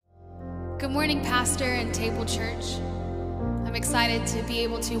Good morning, Pastor and Table Church. I'm excited to be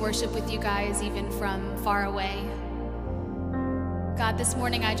able to worship with you guys even from far away. God, this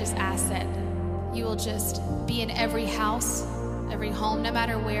morning I just ask that you will just be in every house, every home, no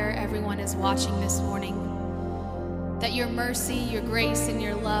matter where everyone is watching this morning. That your mercy, your grace, and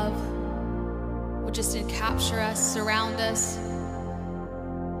your love will just capture us, surround us,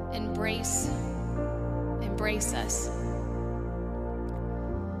 embrace us.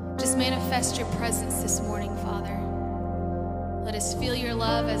 Just manifest your presence this morning, Father. Let us feel your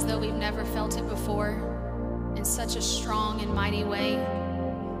love as though we've never felt it before in such a strong and mighty way.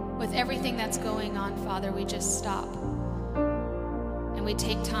 With everything that's going on, Father, we just stop and we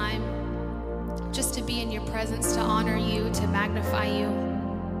take time just to be in your presence, to honor you, to magnify you.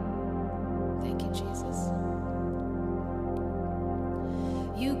 Thank you, Jesus.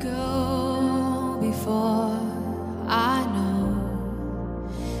 You go before I know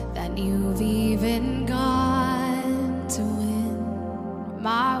that you've even gone to win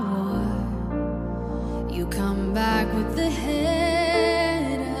my war. You come back with the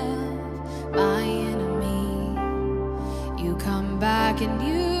head of my enemy. You come back and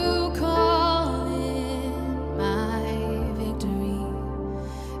you call it my victory.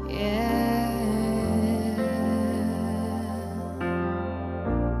 Yeah.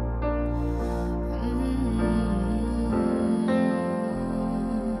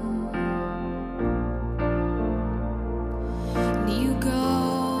 You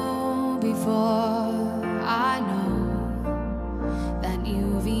go before I know that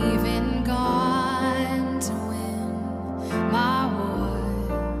you've even gone to win my war.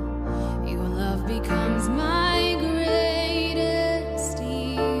 Your love becomes my greatest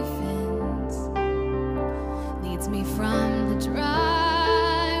defense, leads me from the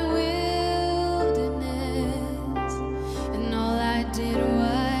dry wilderness, and all I did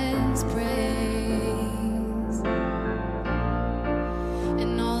was praise,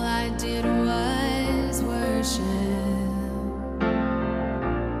 and all I did was worship,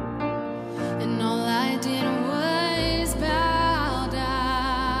 and all I did was bow down,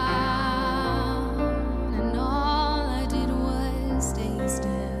 and all I did was stay still.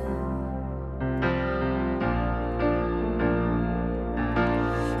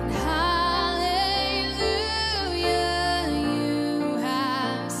 And hallelujah, you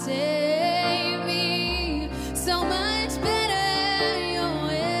have saved me so much better your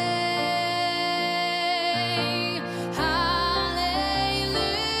way. Hallelujah,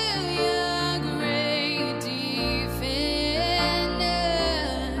 great defender,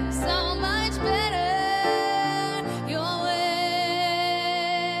 so much better your way.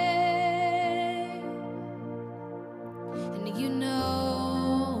 And you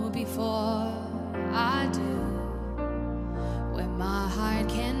know before I do where my heart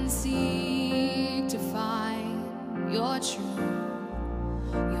can seek to find your truth.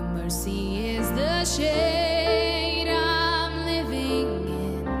 Your mercy is the shade I'm living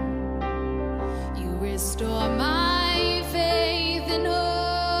in. You restore my faith and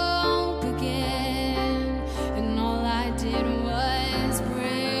hope again, and all I did was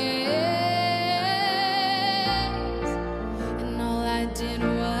praise, and all I did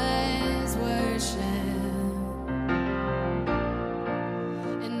was worship,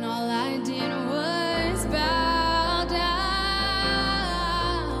 and all I did was bow down,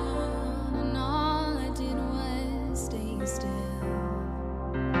 and all I did was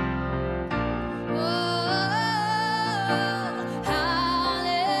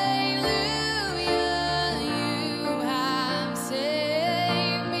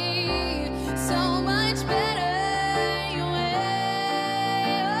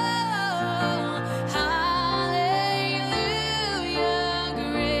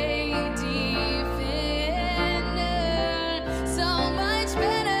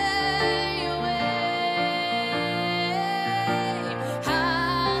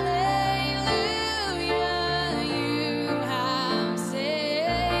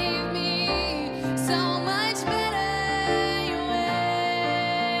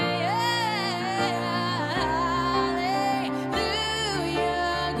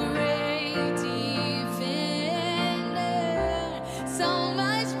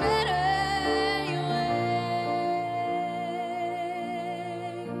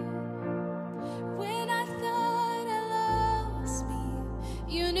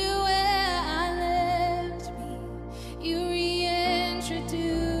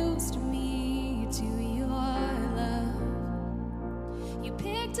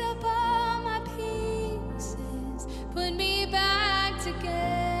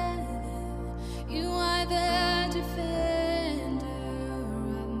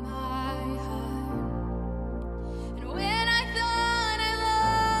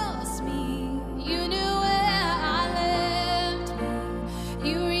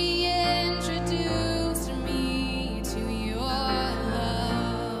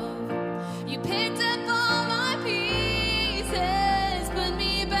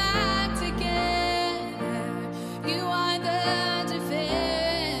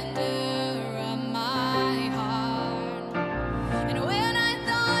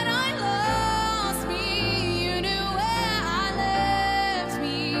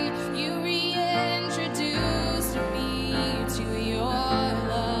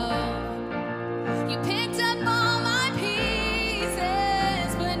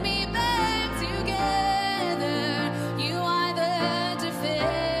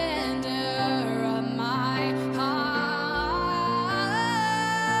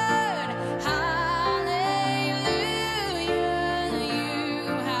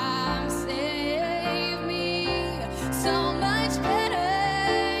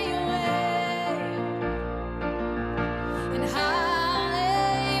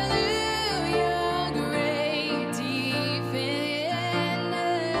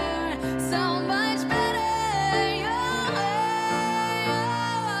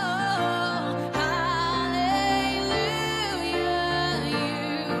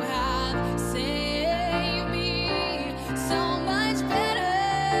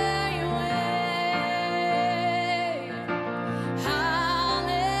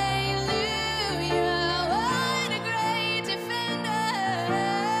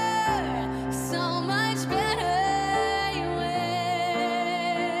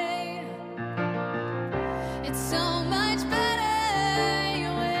It's so much better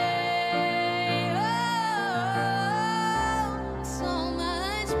your way. Oh, so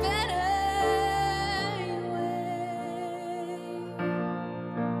much better your way.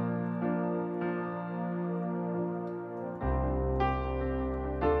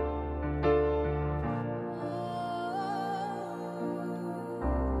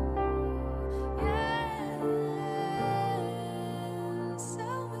 Yeah,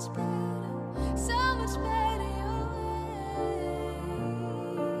 so much better, so much better your way.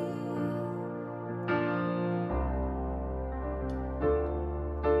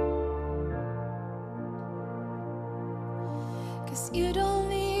 'Cause you don't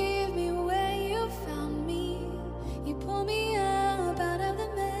leave me where you found me. You pull me up out of the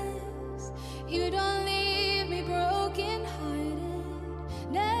mess. You don't leave me broken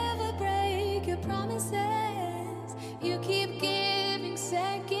hearted. Never break your promises. You keep giving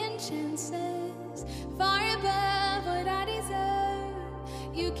second chances, far above what I deserve.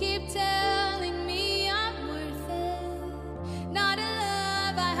 You keep telling me I'm worth it, not a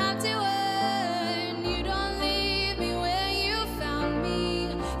love I have to earn. You don't leave me where you found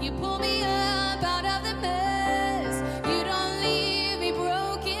me. You pull me up out of the mess. You don't leave me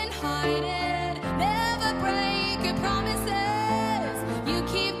broken hearted. Never break your promises. You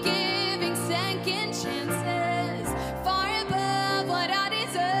keep giving second chances, far above what I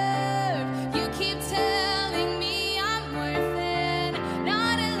deserve. You keep telling me I'm worth it,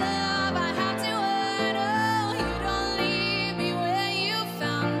 not a love I have to earn. Oh, you don't leave me where you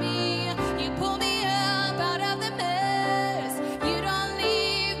found me. You pull me up out of the mess. You don't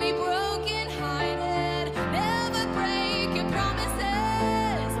leave me broken hearted. Never break your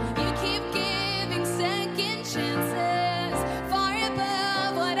promises. You keep giving second chances, far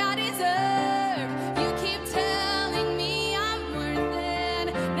above what I deserve. You keep telling me I'm worth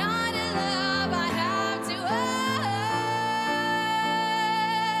it, not a love I have to earn.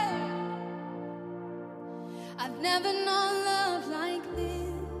 I've never known love like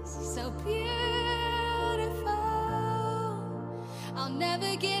this, so beautiful. I'll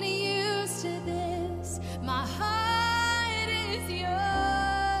never get used to this. My heart is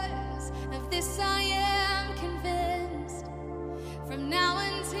yours. Of this I am convinced. From now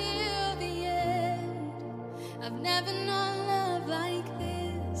until the end, I've never known love like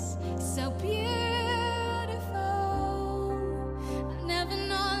this, so beautiful. I've never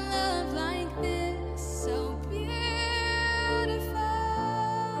known love like this, so beautiful.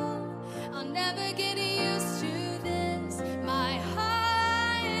 I'll never get used to this. My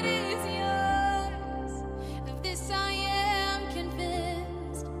heart is yours. Of this I am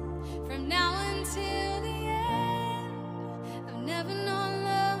convinced. From now until the end, I've never known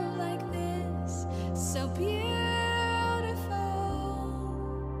love like this, so beautiful,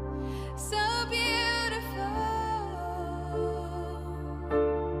 so beautiful.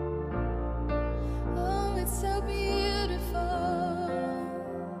 Oh, it's so beautiful.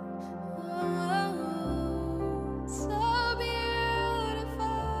 Oh, it's so beautiful.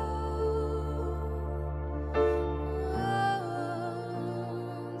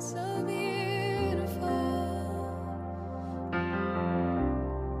 Oh, so beautiful.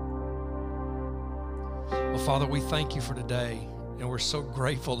 Well, Father, we thank you for today, and we're so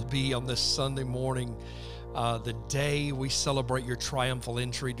grateful to be on this Sunday morning, the day we celebrate your triumphal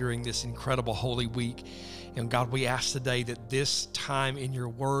entry during this incredible Holy Week. And God, we ask today that this time in your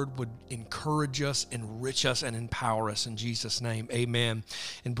word would encourage us, enrich us, and empower us in Jesus' name. Amen.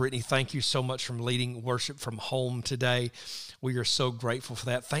 And Brittany, thank you so much for leading worship from home today. We are so grateful for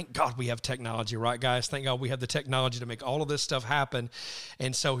that. Thank God we have technology, right, guys? Thank God we have the technology to make all of this stuff happen.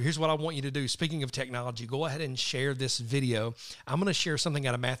 And so here's what I want you to do. Speaking of technology, go ahead and share this video. I'm going to share something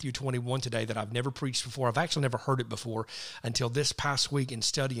out of Matthew 21 today that I've never preached before. I've actually never heard it before until this past week in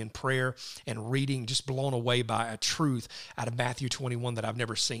study and prayer and reading, just blown away by a truth out of Matthew 21 that I've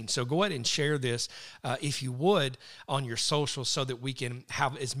never seen. So go ahead and share this, if you would, on your socials so that we can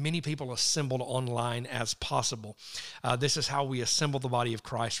have as many people assembled online as possible. This is how we assemble the body of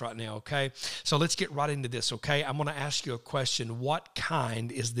Christ right now, okay? So let's get right into this, okay? I'm going to ask you a question. What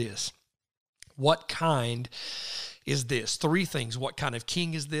kind is this? What kind is this? Three things. What kind of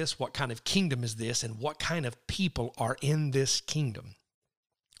king is this? What kind of kingdom is this? And what kind of people are in this kingdom?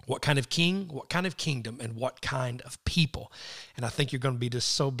 What kind of king, what kind of kingdom, and what kind of people? And I think you're going to be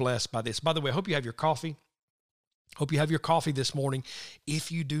just so blessed by this. By the way, I hope you have your coffee. Hope you have your coffee this morning.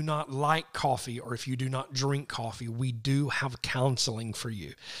 If you do not like coffee or if you do not drink coffee, we do have counseling for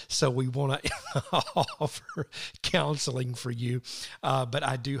you. So we want to offer counseling for you. But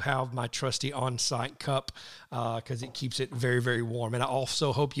I do have my trusty on-site cup because it keeps it very, very warm. And I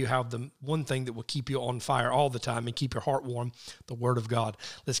also hope you have the one thing that will keep you on fire all the time and keep your heart warm, the Word of God.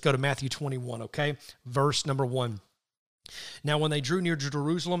 Let's go to Matthew 21, okay? Verse number 1. Now, when they drew near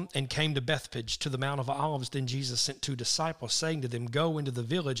Jerusalem and came to Bethphage to the Mount of Olives, then Jesus sent 2 disciples, saying to them, Go into the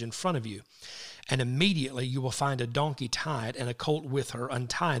village in front of you, and immediately you will find a donkey tied and a colt with her.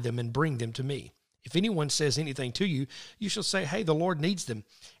 Untie them and bring them to me. If anyone says anything to you, you shall say, Hey, the Lord needs them,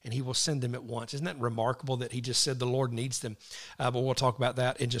 and he will send them at once. Isn't that remarkable that he just said the Lord needs them? But we'll talk about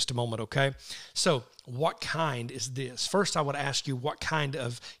that in just a moment, okay? So what kind is this? First, I would ask you, what kind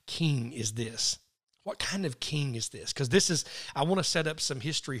of king is this? What kind of king is this? Because I want to set up some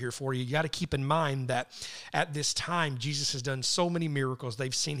history here for you. You got to keep in mind that at this time, Jesus has done so many miracles.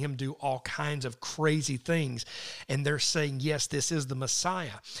 They've seen him do all kinds of crazy things. And they're saying, yes, this is the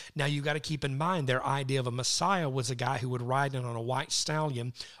Messiah. Now, you got to keep in mind their idea of a Messiah was a guy who would ride in on a white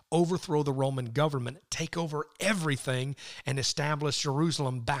stallion, overthrow the Roman government, take over everything, and establish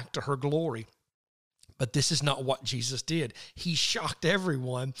Jerusalem back to her glory. But this is not what Jesus did. He shocked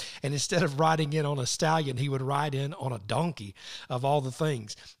everyone, and instead of riding in on a stallion, he would ride in on a donkey, of all the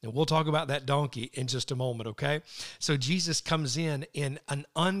things. And we'll talk about that donkey in just a moment, okay? So Jesus comes in an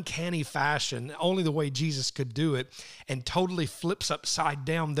uncanny fashion, only the way Jesus could do it, and totally flips upside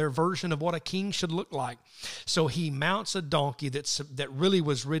down their version of what a king should look like. So he mounts a donkey that really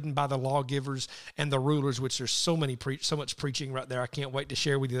was ridden by the lawgivers and the rulers, which there's so much preaching right there. I can't wait to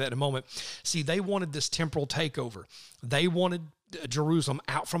share with you that in a moment. See, they wanted this temporal takeover. They wanted Jerusalem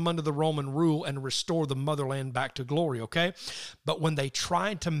out from under the Roman rule and restore the motherland back to glory, okay? But when they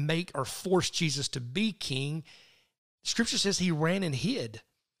tried to make or force Jesus to be king, Scripture says he ran and hid.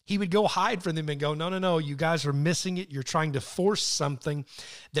 He would go hide from them and go, no, you guys are missing it. You're trying to force something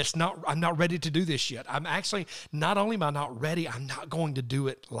I'm not ready to do this yet. I'm actually, not only am I not ready, I'm not going to do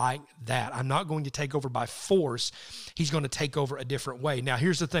it like that. I'm not going to take over by force. He's going to take over a different way. Now,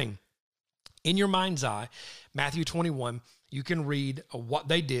 here's the thing. In your mind's eye, Matthew 21, you can read what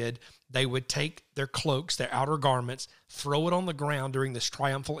they did. They would take their cloaks, their outer garments, throw it on the ground during this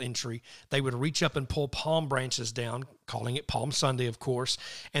triumphal entry. They would reach up and pull palm branches down, calling it Palm Sunday, of course,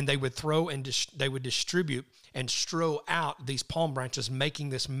 and they would throw and they would distribute and strew out these palm branches,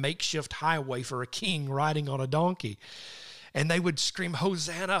 making this makeshift highway for a king riding on a donkey. And they would scream,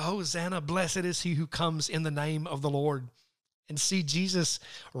 Hosanna, Hosanna, blessed is he who comes in the name of the Lord. And see Jesus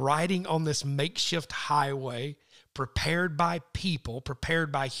riding on this makeshift highway, prepared by people,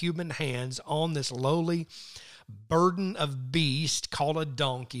 prepared by human hands, on this lowly burden of beast called a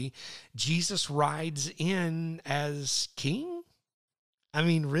donkey. Jesus rides in as king? I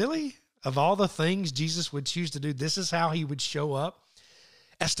mean, really? Of all the things Jesus would choose to do, this is how he would show up?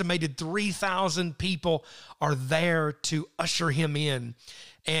 Estimated 3,000 people are there to usher him in.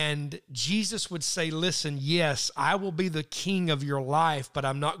 And Jesus would say, listen, yes, I will be the king of your life, but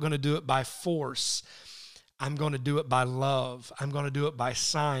I'm not going to do it by force. I'm going to do it by love. I'm going to do it by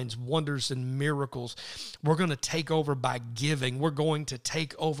signs, wonders, and miracles. We're going to take over by giving. We're going to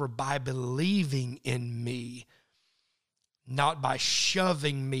take over by believing in me, not by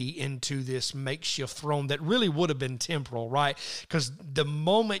shoving me into this makeshift throne that really would have been temporal, right? Because the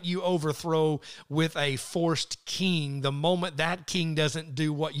moment you overthrow with a forced king, the moment that king doesn't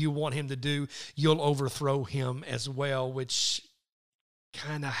do what you want him to do, you'll overthrow him as well, which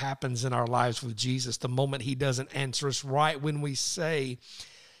kind of happens in our lives with Jesus. The moment he doesn't answer us right when we say,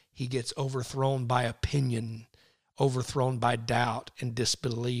 he gets overthrown by opinion, overthrown by doubt and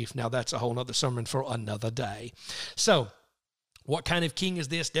disbelief. Now, that's a whole nother sermon for another day. So, what kind of king is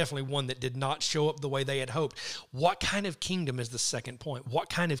this? Definitely one that did not show up the way they had hoped. What kind of kingdom is the second point?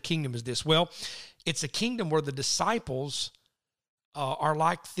 What kind of kingdom is this? Well, it's a kingdom where the disciples are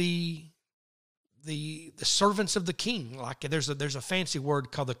like the servants of the king. Like there's a fancy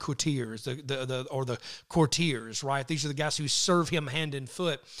word called the courtiers, the courtiers, right? These are the guys who serve him hand and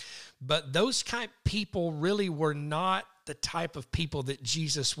foot. But those kind of people really were not the type of people that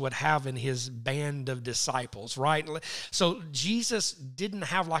Jesus would have in his band of disciples, right? So Jesus didn't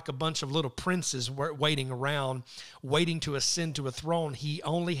have like a bunch of little princes waiting around, waiting to ascend to a throne. He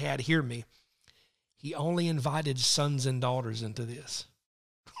only had, hear me, he only invited sons and daughters into this.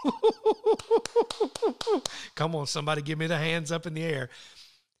 Come on, somebody give me the hands up in the air.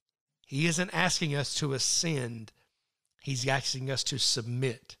 He isn't asking us to ascend. He's asking us to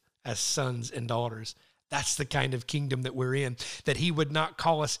submit as sons and daughters. That's the kind of kingdom that we're in, that he would not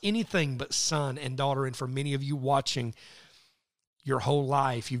call us anything but son and daughter. And for many of you watching, your whole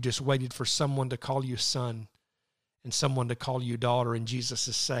life, you've just waited for someone to call you son and someone to call you daughter. And Jesus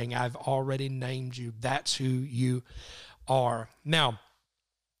is saying, I've already named you. That's who you are. Now,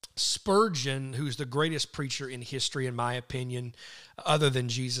 Spurgeon, who's the greatest preacher in history, in my opinion, other than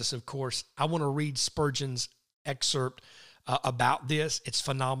Jesus, of course, I want to read Spurgeon's excerpt about this. It's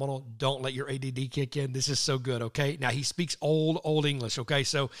phenomenal. Don't let your ADD kick in. This is so good, okay? Now, he speaks old English, okay?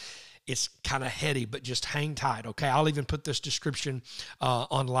 So it's kind of heady, but just hang tight, okay? I'll even put this description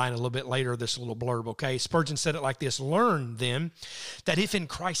online a little bit later, this little blurb, okay? Spurgeon said it like this: learn, then, that if in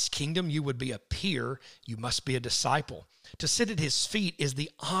Christ's kingdom you would be a peer, you must be a disciple. To sit at his feet is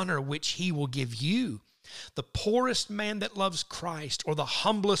the honor which he will give you. The poorest man that loves Christ, or the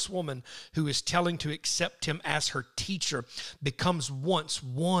humblest woman who is telling to accept him as her teacher, becomes once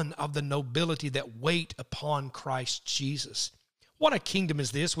one of the nobility that wait upon Christ Jesus. What a kingdom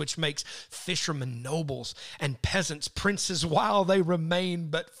is this which makes fishermen nobles and peasants princes while they remain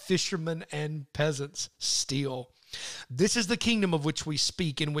but fishermen and peasants still. This is the kingdom of which we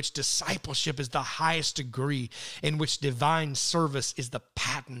speak, in which discipleship is the highest degree, in which divine service is the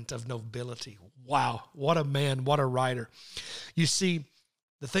patent of nobility. Wow, what a man, what a writer. You see,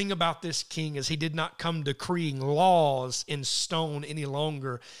 the thing about this king is he did not come decreeing laws in stone any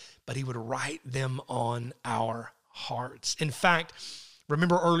longer, but he would write them on our hearts. In fact,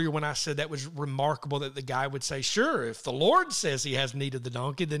 remember earlier when I said that was remarkable that the guy would say, sure, if the Lord says he has need of the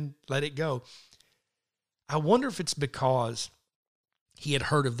donkey, then let it go. I wonder if it's because he had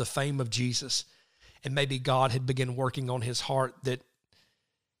heard of the fame of Jesus, and maybe God had begun working on his heart, that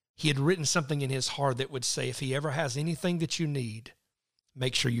he had written something in his heart that would say, if he ever has anything that you need,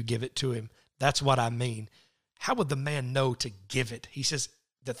 make sure you give it to him. That's what I mean. How would the man know to give it? He says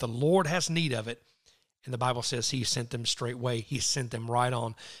that the Lord has need of it. And the Bible says he sent them straightway. He sent them right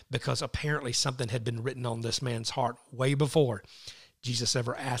on, because apparently something had been written on this man's heart way before Jesus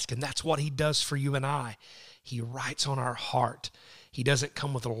ever asked. And that's what he does for you and I. He writes on our heart. He doesn't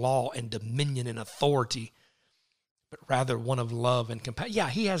come with law and dominion and authority, but rather one of love and compassion. Yeah,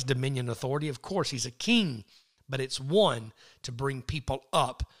 he has dominion and authority. Of course, he's a king, but it's one to bring people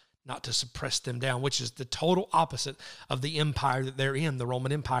up, not to suppress them down, which is the total opposite of the empire that they're in, the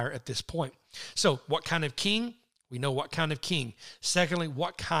Roman Empire at this point. So what kind of king? We know what kind of king. Secondly,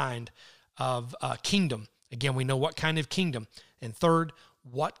 what kind of kingdom? Again, we know what kind of kingdom. And third,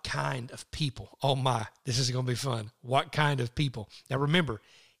 what kind of people? Oh my, this is going to be fun. What kind of people? Now remember,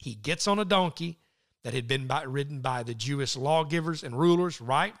 he gets on a donkey that had been ridden by the Jewish lawgivers and rulers,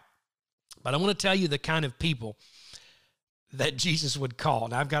 right? But I want to tell you the kind of people that Jesus would call.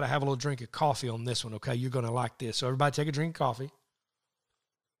 Now, I've got to have a little drink of coffee on this one, okay? You're going to like this. So everybody take a drink of coffee,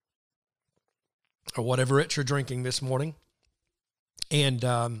 or whatever it you're drinking this morning. And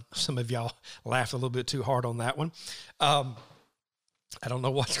some of y'all laughed a little bit too hard on that one. I don't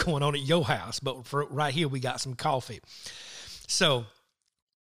know what's going on at your house, but for right here, we got some coffee. So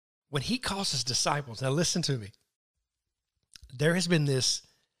when he calls his disciples, now listen to me. There has been this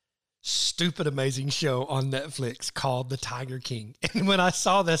stupid, amazing show on Netflix called The Tiger King. And when I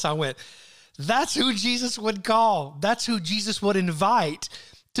saw this, I went, that's who Jesus would call. That's who Jesus would invite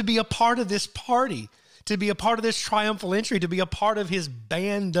to be a part of this party, to be a part of this triumphal entry, to be a part of his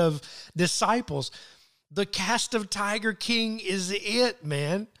band of disciples. The cast of Tiger King is it,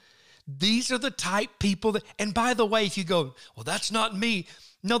 man. These are the type people that, and by the way, if you go, well, that's not me.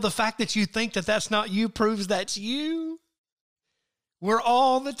 No, the fact that you think that that's not you proves that's you. We're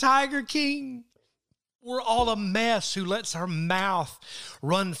all the Tiger King. We're all a mess who lets our mouth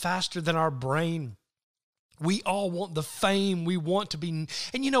run faster than our brain. We all want the fame. We want to be,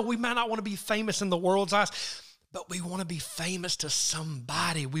 and you know, we might not want to be famous in the world's eyes, but we want to be famous to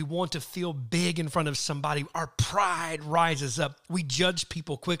somebody. We want to feel big in front of somebody. Our pride rises up. We judge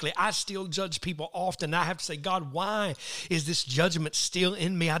people quickly. I still judge people often. I have to say, God, why is this judgment still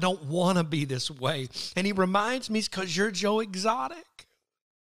in me? I don't want to be this way. And he reminds me, it's because you're Joe Exotic.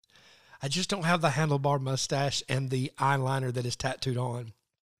 I just don't have the handlebar mustache and the eyeliner that is tattooed on.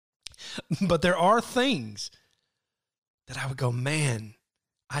 But there are things that I would go, man,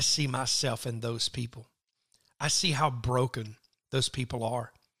 I see myself in those people. I see how broken those people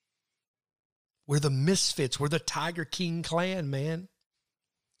are. We're the misfits. We're the Tiger King clan, man.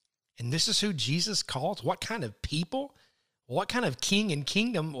 And this is who Jesus calls. What kind of people? What kind of king and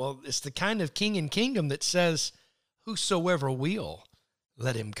kingdom? Well, it's the kind of king and kingdom that says, whosoever will,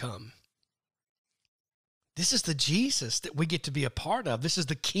 let him come. This is the Jesus that we get to be a part of. This is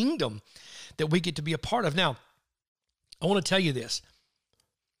the kingdom that we get to be a part of. Now, I want to tell you this.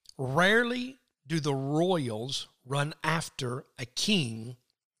 Rarely do the royals run after a king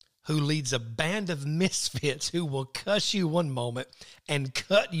who leads a band of misfits who will cuss you one moment and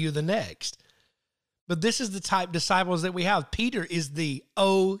cut you the next. But this is the type of disciples that we have. Peter is the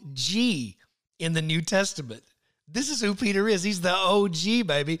OG in the New Testament. This is who Peter is. He's the OG,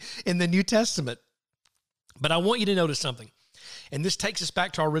 baby, in the New Testament. But I want you to notice something. And this takes us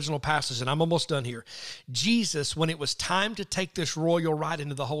back to our original passage, and I'm almost done here. Jesus, when it was time to take this royal ride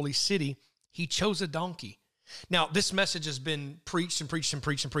into the holy city, he chose a donkey. Now, this message has been preached and preached and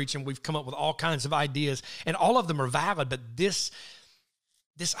preached and preached, and we've come up with all kinds of ideas, and all of them are valid, but this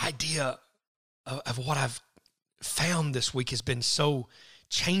idea of what I've found this week has been so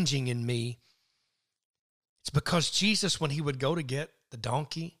changing in me. It's because Jesus, when he would go to get the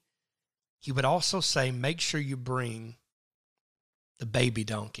donkey, he would also say, make sure you bring the baby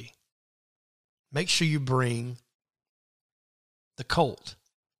donkey. Make sure you bring the colt.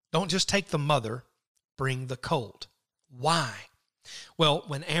 Don't just take the mother, bring the colt. Why? Well,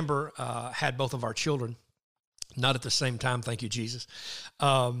 when Amber had both of our children, not at the same time, thank you, Jesus,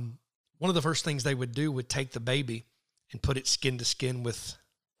 one of the first things they would do would take the baby and put it skin to skin with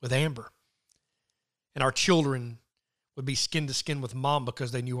Amber. And our children would be skin to skin with Mom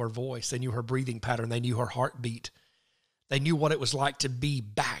because they knew her voice. They knew her breathing pattern. They knew her heartbeat. They knew what it was like to be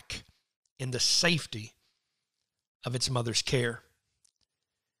back in the safety of its mother's care.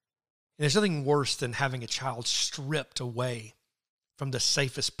 And there's nothing worse than having a child stripped away from the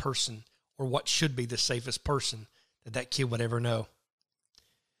safest person, or what should be the safest person that kid would ever know.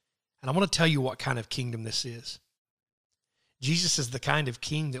 And I want to tell you what kind of kingdom this is. Jesus is the kind of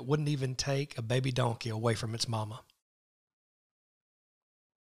king that wouldn't even take a baby donkey away from its mama.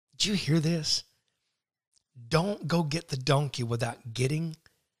 Did you hear this? Don't go get the donkey without getting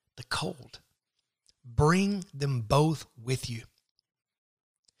the colt. Bring them both with you.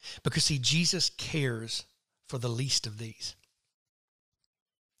 Because see, Jesus cares for the least of these.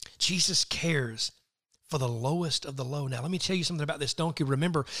 Jesus cares for the lowest of the low. Now, let me tell you something about this donkey.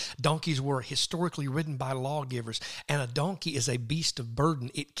 Remember, donkeys were historically ridden by lawgivers, and a donkey is a beast of burden.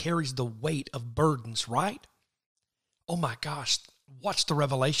 It carries the weight of burdens, right? Oh my gosh, watch the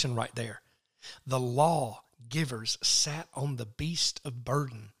revelation right there. The lawgivers sat on the beast of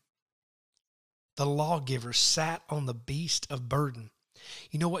burden. The lawgivers sat on the beast of burden.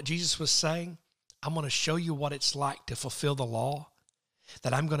 You know what Jesus was saying? I'm going to show you what it's like to fulfill the law,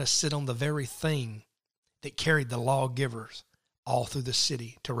 that I'm going to sit on the very thing that carried the lawgivers all through the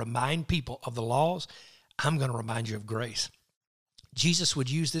city to remind people of the laws. I'm going to remind you of grace. Jesus would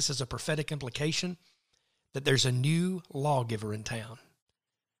use this as a prophetic implication that there's a new lawgiver in town.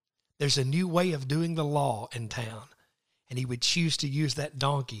 There's a new way of doing the law in town, and he would choose to use that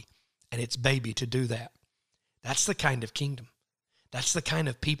donkey and its baby to do that. That's the kind of kingdom. That's the kind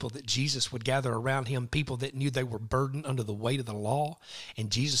of people that Jesus would gather around him, people that knew they were burdened under the weight of the law,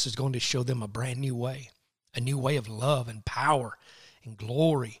 and Jesus is going to show them a brand new way of love and power and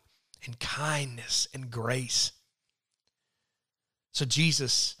glory and kindness and grace. So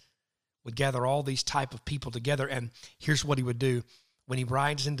Jesus would gather all these type of people together, and here's what he would do. When he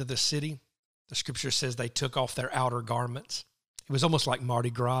rides into the city, the scripture says they took off their outer garments. It was almost like Mardi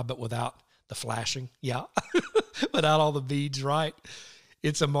Gras, but without the flashing. Yeah. Without all the beads, right?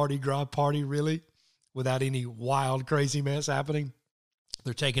 It's a Mardi Gras party, really, without any wild, crazy mess happening.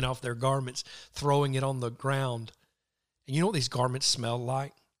 They're taking off their garments, throwing it on the ground. And you know what these garments smell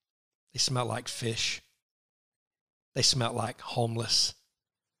like? They smell like fish. They smell like homeless.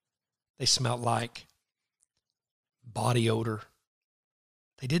 They smell like body odor.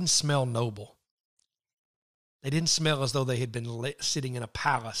 They didn't smell noble. They didn't smell as though they had been sitting in a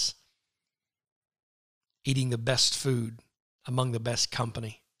palace, eating the best food among the best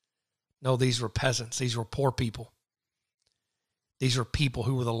company. No, these were peasants. These were poor people. These are people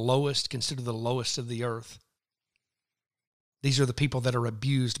who were the lowest, considered the lowest of the earth. These are the people that are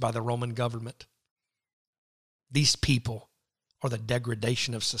abused by the Roman government. These people are the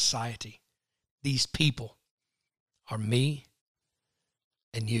degradation of society. These people are me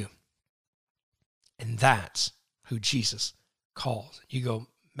and you. And that's who Jesus calls. You go,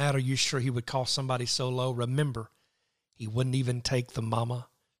 Matt, are you sure he would call somebody so low? Remember, he wouldn't even take the mama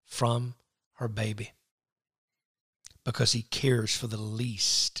from her baby because he cares for the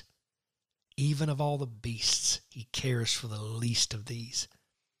least. Even of all the beasts, he cares for the least of these.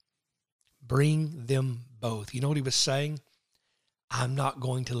 Bring them both. You know what he was saying? I'm not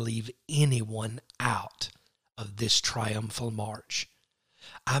going to leave anyone out of this triumphal march.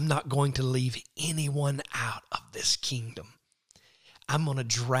 I'm not going to leave anyone out of this kingdom. I'm going to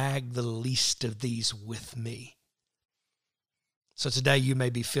drag the least of these with me. So today you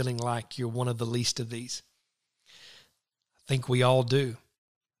may be feeling like you're one of the least of these. I think we all do.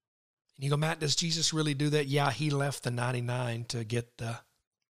 And you go, Matt, does Jesus really do that? Yeah, he left the 99 to get the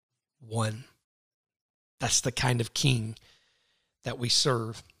one. That's the kind of king that we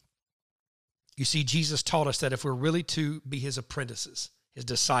serve. You see, Jesus taught us that if we're really to be his apprentices, his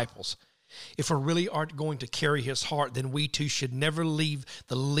disciples, if we really aren't going to carry his heart, then we too should never leave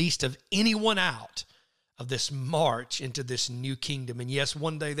the least of anyone out of this march into this new kingdom. And yes,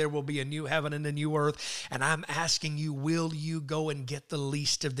 one day there will be a new heaven and a new earth. And I'm asking you, will you go and get the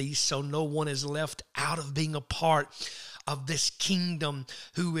least of these so no one is left out of being a part of this kingdom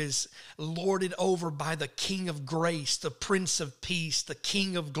who is lorded over by the King of grace, the Prince of peace, the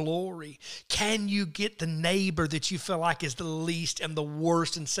King of glory? Can you get the neighbor that you feel like is the least and the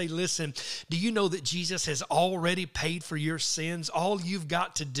worst and say, listen, do you know that Jesus has already paid for your sins? All you've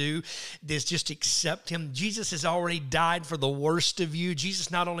got to do is just accept him. Jesus has already died for the worst of you.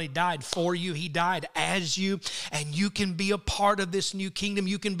 Jesus not only died for you, he died as you, and you can be a part of this new kingdom.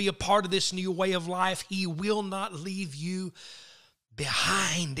 You can be a part of this new way of life. He will not leave you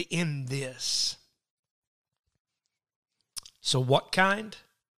behind in this. So what kind?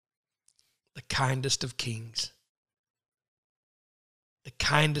 The kindest of kings. The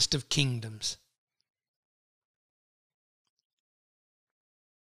kindest of kingdoms.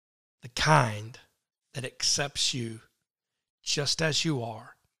 The kind that accepts you just as you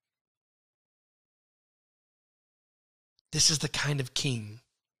are. This is the kind of king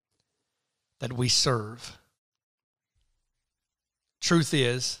that we serve. Truth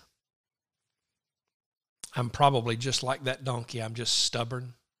is, I'm probably just like that donkey. I'm just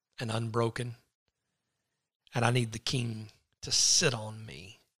stubborn and unbroken. And I need the king to sit on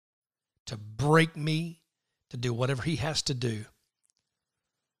me, to break me, to do whatever he has to do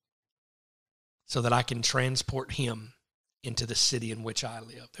so that I can transport him into the city in which I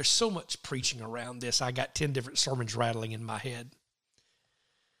live. There's so much preaching around this. I got 10 different sermons rattling in my head.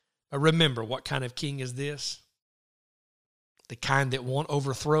 But remember, what kind of king is this? The kind that won't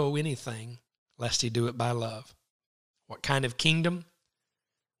overthrow anything lest he do it by love. What kind of kingdom?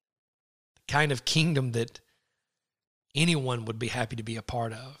 The kind of kingdom that anyone would be happy to be a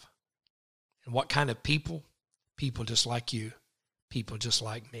part of. And what kind of people? People just like you. People just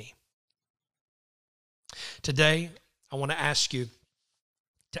like me. Today, I want to ask you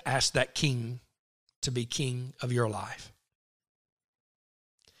to ask that king to be king of your life.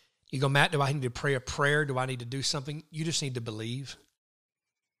 You go, Matt, do I need to pray a prayer? Do I need to do something? You just need to believe.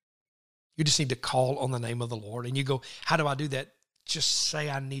 You just need to call on the name of the Lord. And you go, how do I do that? Just say,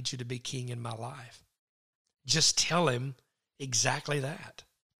 I need you to be king in my life. Just tell him exactly that.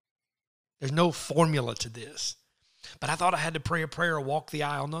 There's no formula to this. But I thought I had to pray a prayer or walk the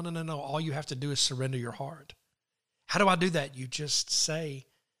aisle. No. All you have to do is surrender your heart. How do I do that? You just say,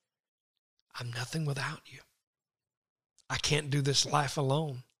 I'm nothing without you. I can't do this life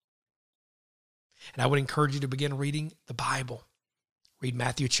alone. And I would encourage you to begin reading the Bible. Read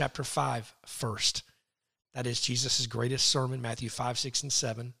Matthew chapter 5 first. That is Jesus' greatest sermon, Matthew 5, 6, and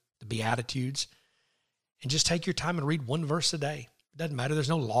 7, the Beatitudes. And just take your time and read one verse a day. It doesn't matter. There's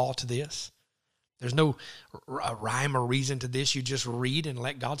no law to this. There's no rhyme or reason to this. You just read and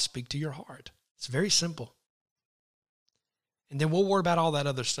let God speak to your heart. It's very simple. And then we'll worry about all that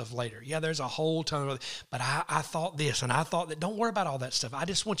other stuff later. Yeah, there's a whole ton of, but I thought this and I thought that. Don't worry about all that stuff. I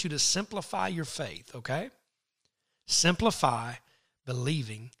just want you to simplify your faith, okay? Simplify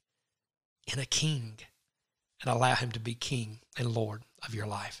believing in a king and allow him to be king and Lord of your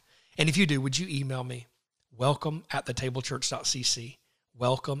life. And if you do, would you email me? welcome@thetablechurch.cc.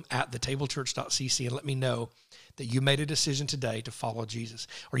 welcome@thetablechurch.cc, and let me know that you made a decision today to follow Jesus.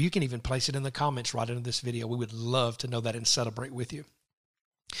 Or you can even place it in the comments right under this video. We would love to know that and celebrate with you.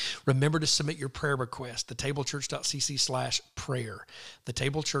 Remember to submit your prayer request, thetablechurch.cc/prayer,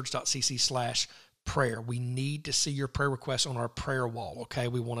 thetablechurch.cc/prayer. We need to see your prayer requests on our prayer wall, okay?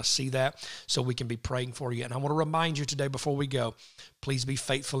 We want to see that so we can be praying for you. And I want to remind you today before we go, please be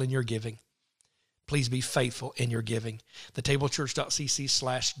faithful in your giving. Please be faithful in your giving.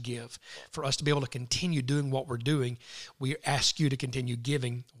 Thetablechurch.cc/give. For us to be able to continue doing what we're doing, we ask you to continue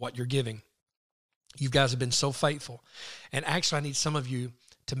giving what you're giving. You guys have been so faithful. And actually, I need some of you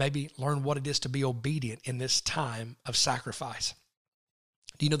to maybe learn what it is to be obedient in this time of sacrifice.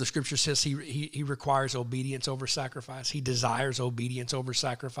 Do you know the scripture says he requires obedience over sacrifice? He desires obedience over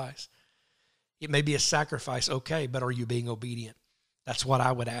sacrifice. It may be a sacrifice, okay, but are you being obedient? That's what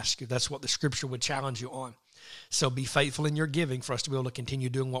I would ask you. That's what the scripture would challenge you on. So be faithful in your giving for us to be able to continue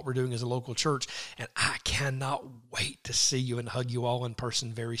doing what we're doing as a local church. And I cannot wait to see you and hug you all in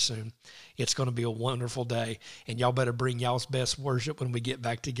person very soon. It's going to be a wonderful day. And y'all better bring y'all's best worship when we get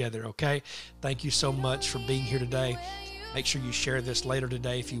back together, okay? Thank you so much for being here today. Make sure you share this later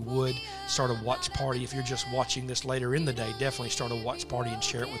today if you would. Start a watch party. If you're just watching this later in the day, definitely start a watch party and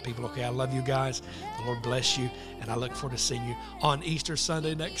share it with people. Okay, I love you guys. The Lord bless you. And I look forward to seeing you on Easter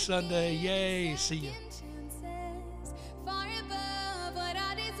Sunday next Sunday. Yay. See you.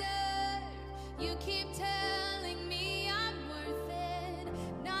 You keep telling me I'm worth it.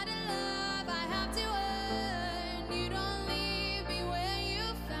 Not a love I have to earn. You don't leave me where you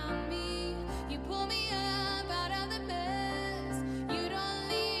found me. You pull me up out of the mess. You don't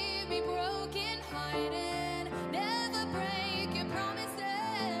leave me broken hearted. Never break your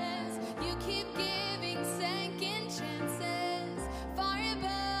promises. You keep giving second chances. Far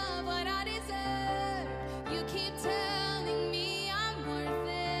above what I deserve. You keep telling me I'm worth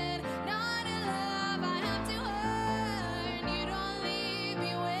it. Not a love I have to earn. You don't leave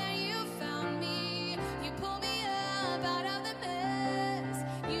me where you found me. You pull me up out of the mess.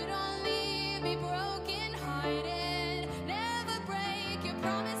 You don't leave me broken hearted. Never break your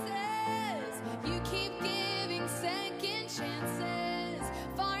promises. You keep giving second chances.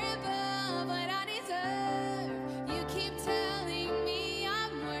 Far above what I deserve. You keep telling me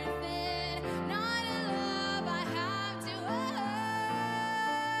I'm worth it. Not a love I have to earn.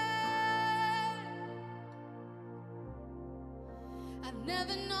 I've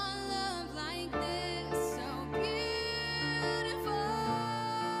never known